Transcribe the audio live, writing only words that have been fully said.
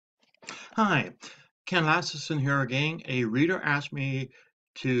Hi, Ken Lasseson here again. A reader asked me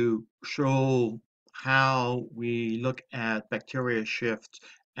to show how we look at bacteria shifts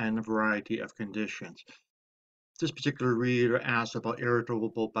and a variety of conditions. This particular reader asked about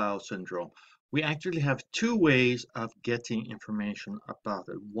irritable bowel syndrome. We actually have two ways of getting information about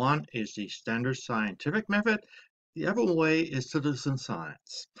it. One is the standard scientific method. The other way is citizen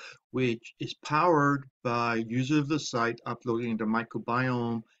science, which is powered by users of the site uploading their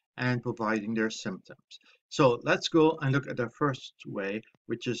microbiome and providing their symptoms. So let's go and look at the first way,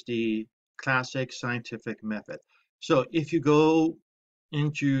 which is the classic scientific method. So if you go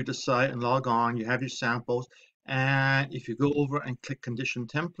into the site and log on, you have your samples. And if you go over and click condition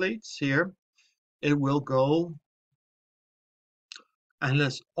templates here, it will go and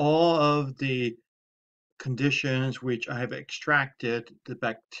list all of the conditions which I have extracted the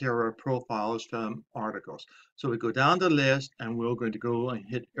bacterial profiles from articles. So we go down the list and we're going to go and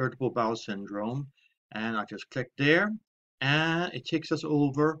hit irritable bowel syndrome. And I just click there and it takes us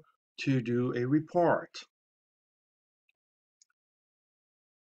over to do a report.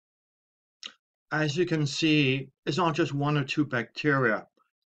 As you can see, it's not just one or two bacteria.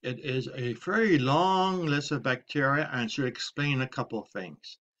 It is a very long list of bacteria and should explain a couple of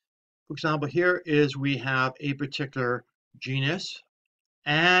things. For example, here is we have a particular genus,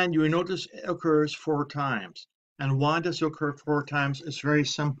 and you will notice it occurs 4 times. And why does it occur 4 times? It's very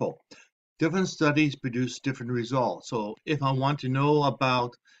simple. Different studies produce different results. So if I want to know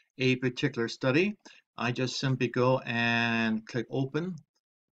about a particular study, I just simply go and click open,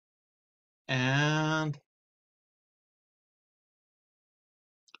 and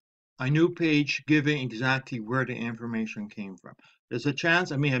a new page giving exactly where the information came from. There's a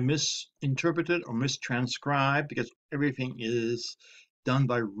chance I may have misinterpreted or mistranscribed because everything is done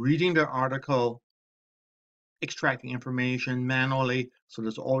by reading the article, extracting information manually, so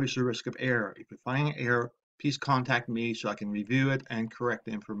there's always a risk of error. If you find an error, please contact me so I can review it and correct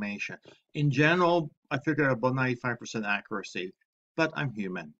the information. In general, I figure about 95% accuracy, but I'm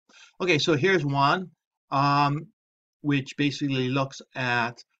human. Okay, so here's one, which basically looks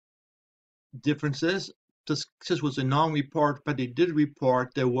at differences. This was a non-report, but they did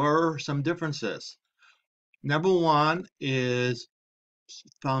report there were some differences. Number one is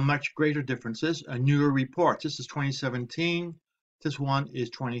found much greater differences. A newer report. This is 2017. This one is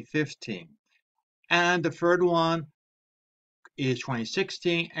 2015. And the third one is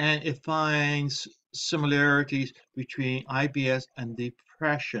 2016, and it finds similarities between IBS and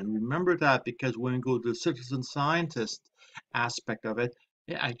depression. Remember that because when we go to the citizen scientist aspect of it,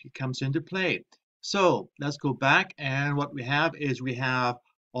 it actually comes into play. So let's go back, and what we have is we have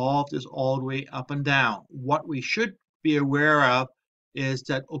all of this all the way up and down. What we should be aware of is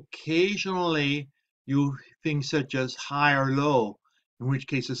that occasionally you things such as high or low, in which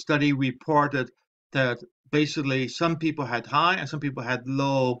case a study reported that basically some people had high and some people had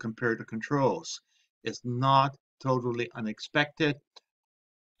low compared to controls. It's not totally unexpected.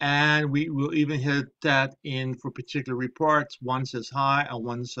 And we will even hit that in for particular reports. One says high and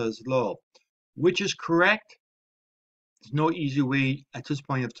one says low. Which is correct? There's no easy way at this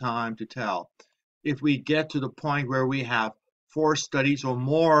point of time to tell. If we get to the point where we have 4 studies or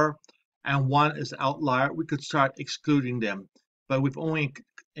more and one is outlier, we could start excluding them. But with only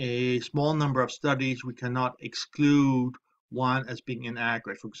a small number of studies, we cannot exclude one as being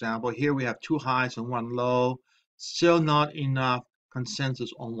inaccurate. For example, here we have 2 highs and 1 low, still not enough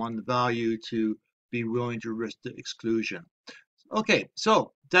consensus on one value to be willing to risk the exclusion. Okay,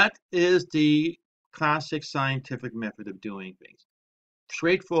 so that is the classic scientific method of doing things.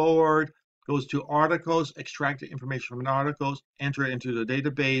 Straightforward, goes to articles, extract the information from the articles, enter it into the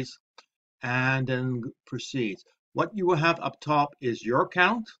database, and then proceeds. What you will have up top is your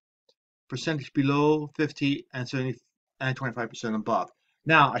count, percentage below 50 and 70 and 25% above.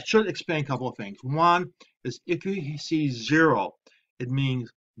 Now, I should explain a couple of things. One is if you see 0, it means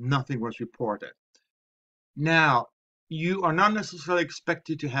nothing was reported. Now, you are not necessarily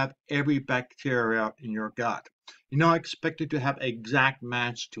expected to have every bacteria in your gut. You're not expected to have an exact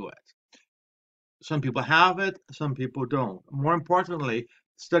match to it. Some people have it, some people don't. More importantly,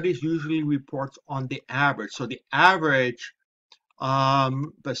 studies usually report on the average. So the average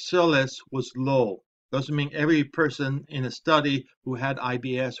bacillus was low. Doesn't mean every person in a study who had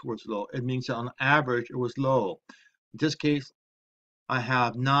IBS was low. It means that on average it was low. In this case, I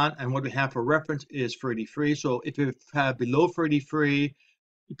have none, and what we have for reference is 33. So if you have below 33,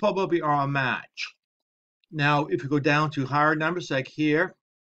 you probably are a match. Now, if you go down to higher numbers, like here,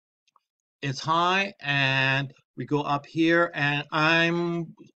 it's high, and we go up here, and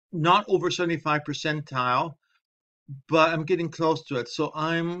I'm not over 75 percentile, but I'm getting close to it. So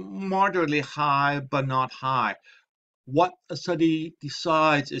I'm moderately high, but not high. What a study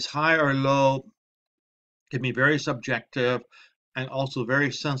decides is high or low can be very subjective and also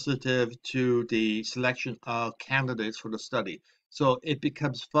very sensitive to the selection of candidates for the study. So it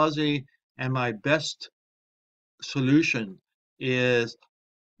becomes fuzzy, and my best solution is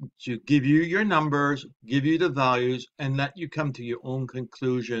to give you your numbers, give you the values, and let you come to your own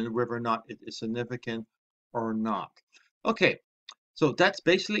conclusion whether or not it is significant or not. Okay, so that's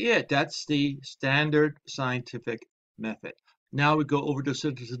basically it. That's the standard scientific method. Now we go over to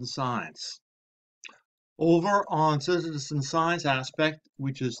citizen science. Over on citizen science aspect,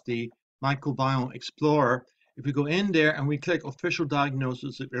 which is the Microbiome Explorer, if we go in there and we click official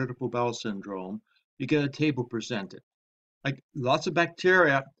diagnosis of irritable bowel syndrome, you get a table presented. Like lots of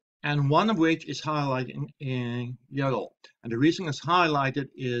bacteria, and one of which is highlighted in yellow. And the reason it's highlighted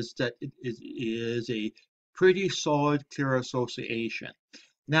is that it is a pretty solid, clear association.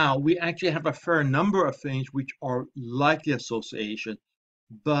 Now, we actually have a fair number of things which are likely association,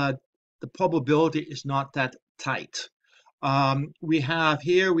 but the probability is not that tight. We have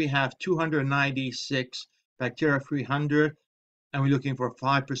 296 bacteria 300, and we're looking for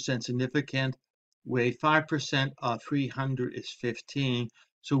 5% significant, where 5% of 300 is 15.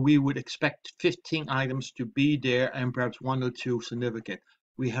 So we would expect 15 items to be there and perhaps one or two significant.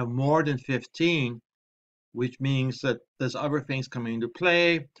 We have more than 15, which means that there's other things coming into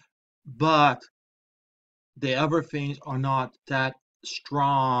play, but the other things are not that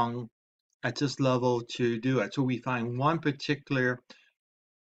strong at this level to do it. So we find one particular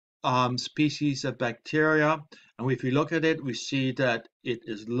species of bacteria, and if we look at it, we see that it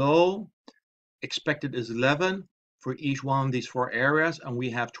is low. Expected is 11 for each one of these four areas, and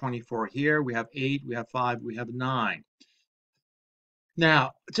we have 24 here, we have 8, we have 5, we have 9.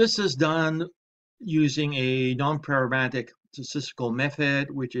 Now, this is done using a non-parametric statistical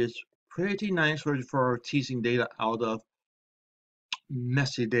method, which is pretty nice for teasing data out of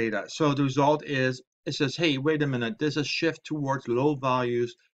messy data. So the result is it says, hey, wait a minute, there's a shift towards low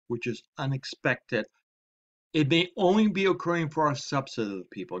values, which is unexpected. It may only be occurring for a subset of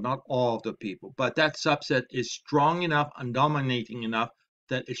people, not all of the people, but that subset is strong enough and dominating enough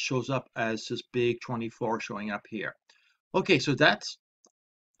that it shows up as this big 24 showing up here. Okay, so that's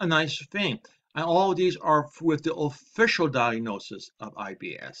a nice thing. And all of these are with the official diagnosis of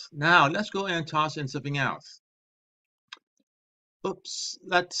IBS. Now, let's go and toss in something else. Oops,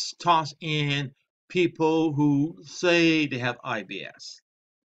 let's toss in people who say they have IBS.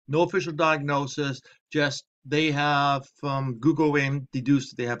 No official diagnosis, just they have from Googling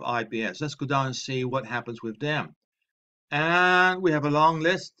deduced they have IBS. Let's go down and see what happens with them. And we have a long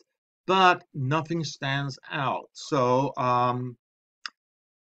list, but nothing stands out. So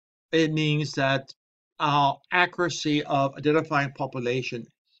it means that our accuracy of identifying population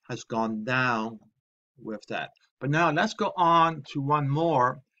has gone down with that. But now let's go on to one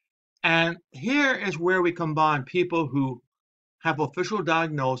more. And here is where we combine people who have official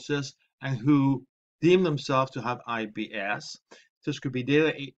diagnosis and who deem themselves to have IBS. This could be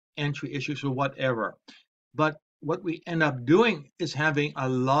data entry issues or whatever. But what we end up doing is having a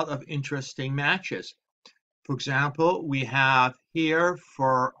lot of interesting matches. For example, we have here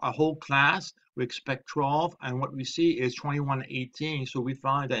for a whole class, we expect 12, and what we see is 21 to 18. So we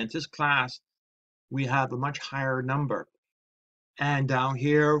find that in this class, we have a much higher number. And down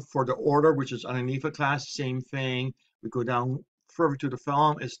here for the order, which is underneath a class, same thing. We go down further to the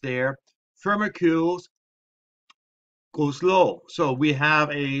film, it's there. Firmicutes goes low. So we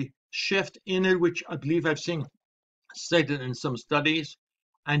have a shift in it, which I believe I've seen stated in some studies.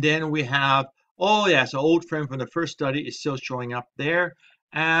 And then we have, oh yes, an old friend from the first study is still showing up there.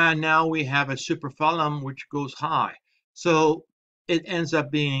 And now we have a superphylum, which goes high. So it ends up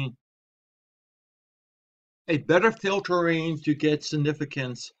being a better filtering to get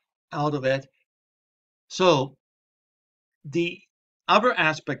significance out of it. So the other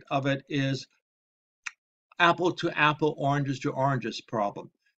aspect of it is apple to apple, oranges to oranges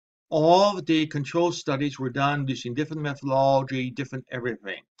problem. All of the control studies were done using different methodology, different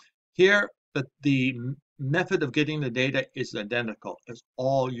everything. Here, the method of getting the data is identical. It's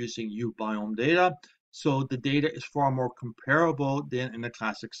all using uBiome data. So the data is far more comparable than in the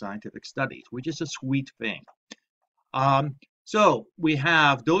classic scientific studies, which is a sweet thing. So we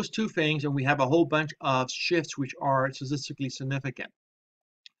have those two things, and we have a whole bunch of shifts which are statistically significant.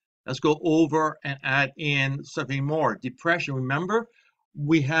 Let's go over and add in something more. Depression, remember,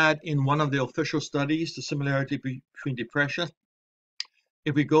 we had in one of the official studies the similarity between depression.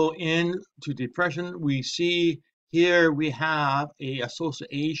 If we go into depression, we see here we have a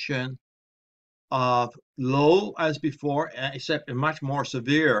association of low as before, except a much more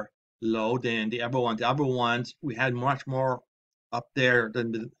severe low than the other one. The other ones, we had much more up there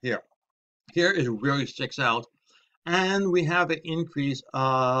than here. Here it really sticks out. And we have an increase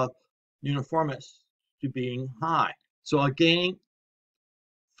of uniformness to being high. So again,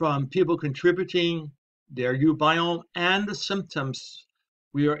 from people contributing their ubiome and the symptoms,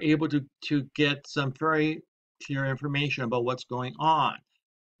 we are able to get some very clear information about what's going on.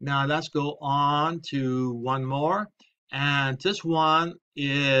 Now let's go on to one more. And this one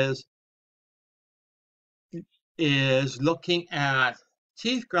is looking at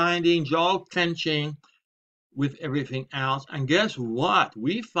teeth grinding, jaw clenching with everything else. And guess what?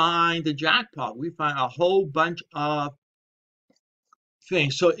 We find the jackpot. We find a whole bunch of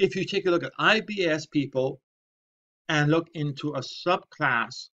things. So if you take a look at IBS people and look into a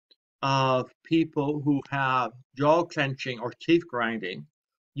subclass of people who have jaw clenching or teeth grinding,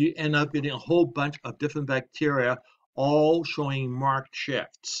 you end up getting a whole bunch of different bacteria all showing marked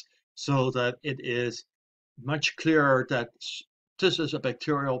shifts, so that it is much clearer that this is a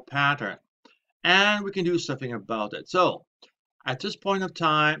bacterial pattern and we can do something about it. So at this point of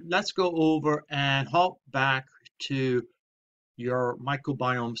time, let's go over and hop back to your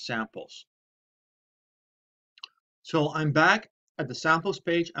microbiome samples. So I'm back at the samples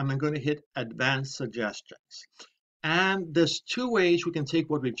page. I'm going to hit advanced suggestions. And there's two ways we can take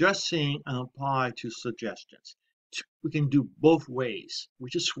what we've just seen and apply to suggestions. We can do both ways,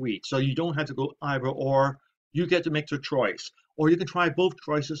 which is sweet. So you don't have to go either or. You get to make the choice. Or you can try both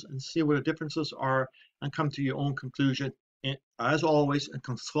choices and see what the differences are and come to your own conclusion. And as always, in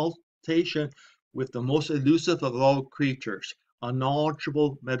consultation with the most elusive of all creatures, a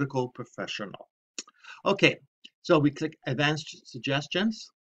knowledgeable medical professional. Okay, so we click Advanced Suggestions.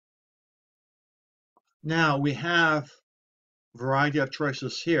 Now we have a variety of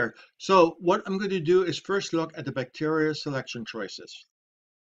choices here. So what I'm going to do is first look at the bacteria selection choices.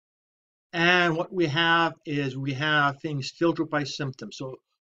 And what we have is we have things filtered by symptoms. So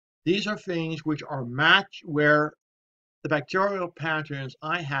these are things which are matched where the bacterial patterns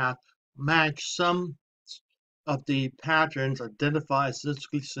I have match some of the patterns identified as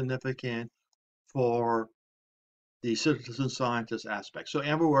statistically significant for the citizen scientist aspect. So in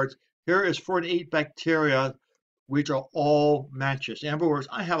other words, here is 48 bacteria which are all matches. In other words,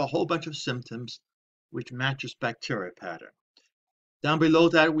 I have a whole bunch of symptoms which matches bacteria pattern. Down below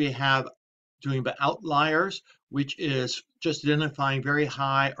that we have doing the outliers, which is just identifying very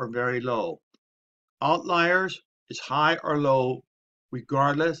high or very low. Outliers is high or low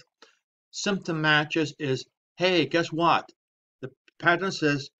regardless. Symptom matches is, hey, guess what? The pattern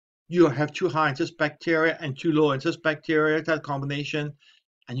says you have too high in this bacteria and too low in this bacteria, that combination,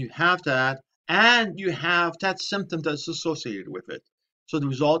 and you have that, and you have that symptom that's associated with it. So the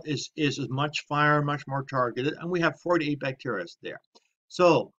result is much finer, much more targeted, and we have 48 bacteria there.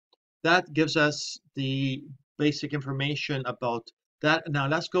 So that gives us the basic information about that. Now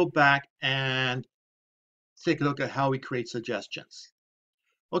let's go back and take a look at how we create suggestions.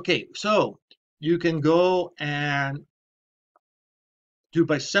 Okay, so you can go and do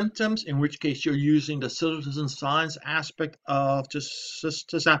by symptoms, in which case you're using the citizen science aspect of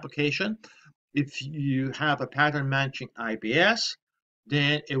this application. If you have a pattern matching IBS,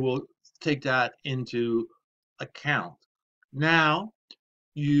 then it will take that into account. Now,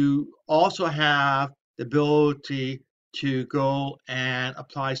 you also have the ability to go and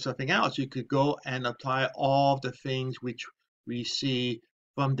apply something else. You could go and apply all the things which we see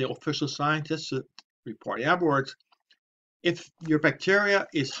from the official scientists report. In other words, if your bacteria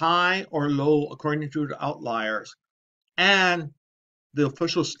is high or low according to the outliers, and the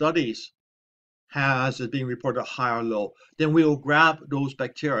official studies has it being reported high or low, then we will grab those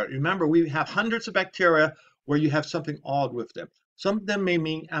bacteria. Remember, we have hundreds of bacteria where you have something odd with them. Some of them may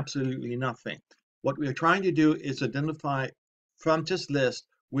mean absolutely nothing. What we are trying to do is identify from this list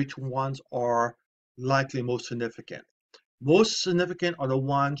which ones are likely most significant. Most significant are the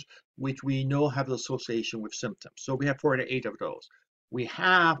ones which we know have an association with symptoms. So we have 48 of those. We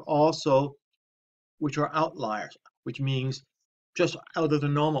have also which are outliers, which means just out of the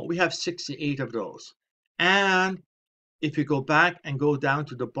normal. We have 68 of those. And if you go back and go down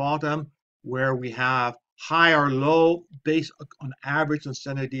to the bottom where we have high or low based on average and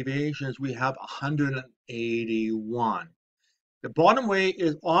standard deviations, we have 181. The bottom way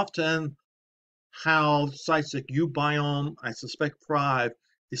is often how sites like ubiome, I suspect Thrive,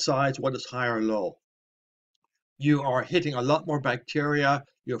 decides what is high or low. You are hitting a lot more bacteria,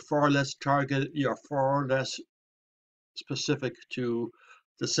 you're far less targeted, you're far less specific to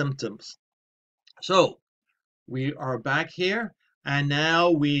the symptoms. So we are back here, and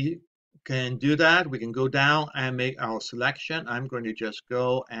now we can do that. We can go down and make our selection. I'm going to just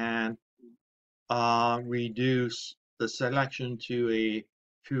go and reduce the selection to a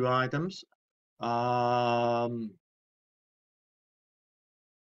few items.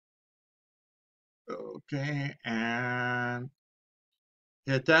 Okay, and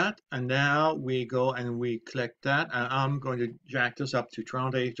hit that. And now we go and we click that. And I'm going to jack this up to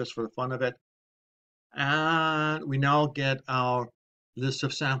 20 just for the fun of it. And we now get our list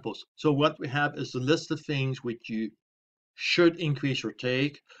of samples. So what we have is the list of things which you should increase or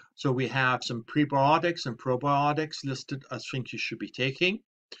take. So we have some prebiotics and probiotics listed as things you should be taking.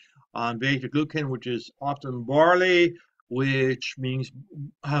 Beta-glucan, which is often barley, which means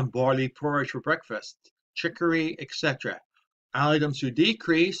barley porridge for breakfast, chicory, etc. Items to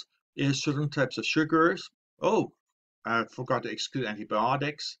decrease is certain types of sugars. Oh, I forgot to exclude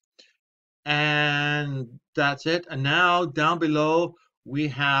antibiotics. And that's it. And now down below we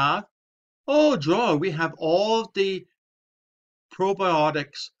have, oh, draw, we have all the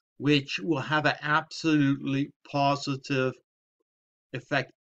probiotics which will have an absolutely positive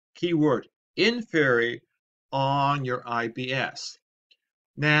effect, keyword, in theory, on your IBS.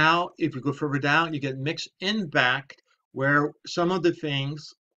 Now, if you go further down, you get mixed impact where some of the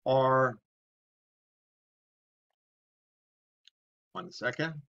things are, one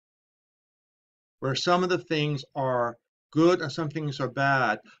second, where some of the things are good and some things are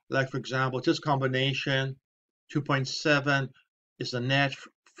bad. Like, for example, this combination, 2.7 is the net,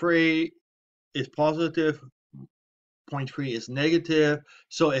 3 is positive, 0.3 is negative.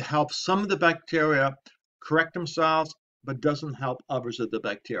 So it helps some of the bacteria correct themselves, but doesn't help others of the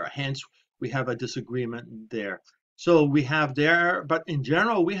bacteria. Hence, we have a disagreement there. So we have there, but in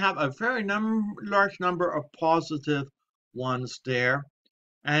general, we have a very large number of positive ones there.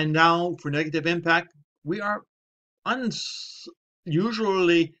 And now for negative impact, we are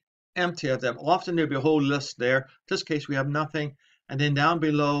usually empty of them. Often there'll be a whole list there. In this case, we have nothing. And then down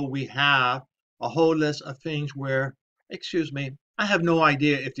below, we have a whole list of things where, excuse me, I have no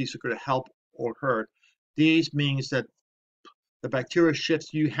idea if these are going to help or hurt. These means that the bacteria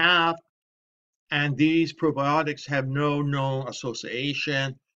shifts you have, and these probiotics have no known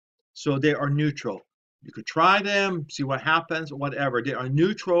association. So they are neutral. You could try them, see what happens, whatever. They are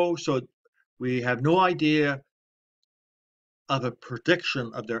neutral, so we have no idea of a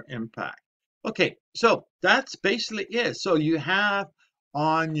prediction of their impact. Okay, so that's basically it. So you have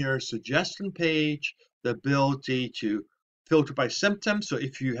on your suggestion page the ability to filter by symptoms. So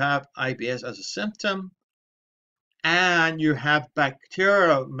if you have IBS as a symptom and you have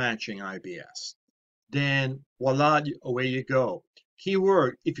bacteria matching IBS, then voila, away you go.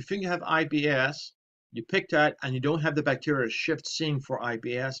 Keyword, if you think you have IBS, you pick that and you don't have the bacteria shift seeing for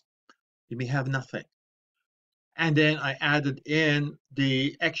IBS, you may have nothing. And then I added in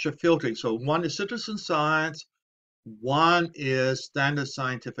the extra filtering. So one is citizen science, one is standard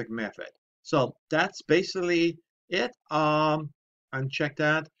scientific method. So that's basically it. Uncheck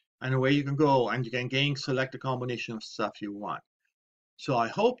that, and away you can go, and you can select a combination of stuff you want. So I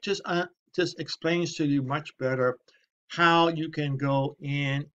hope this explains to you much better how you can go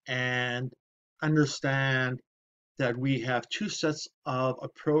in and understand that we have two sets of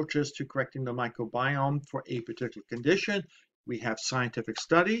approaches to correcting the microbiome for a particular condition. We have scientific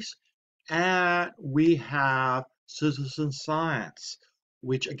studies and we have citizen science,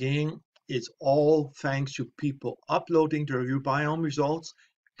 which again is all thanks to people uploading their ubiome results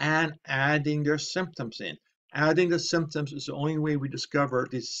and adding their symptoms in. Adding the symptoms is the only way we discover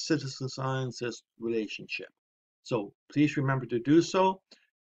the citizen scientist relationship. So please remember to do so.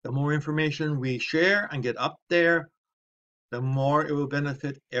 The more information we share and get up there, the more it will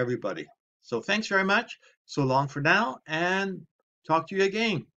benefit everybody. So thanks very much. So long for now, and talk to you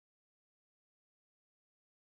again.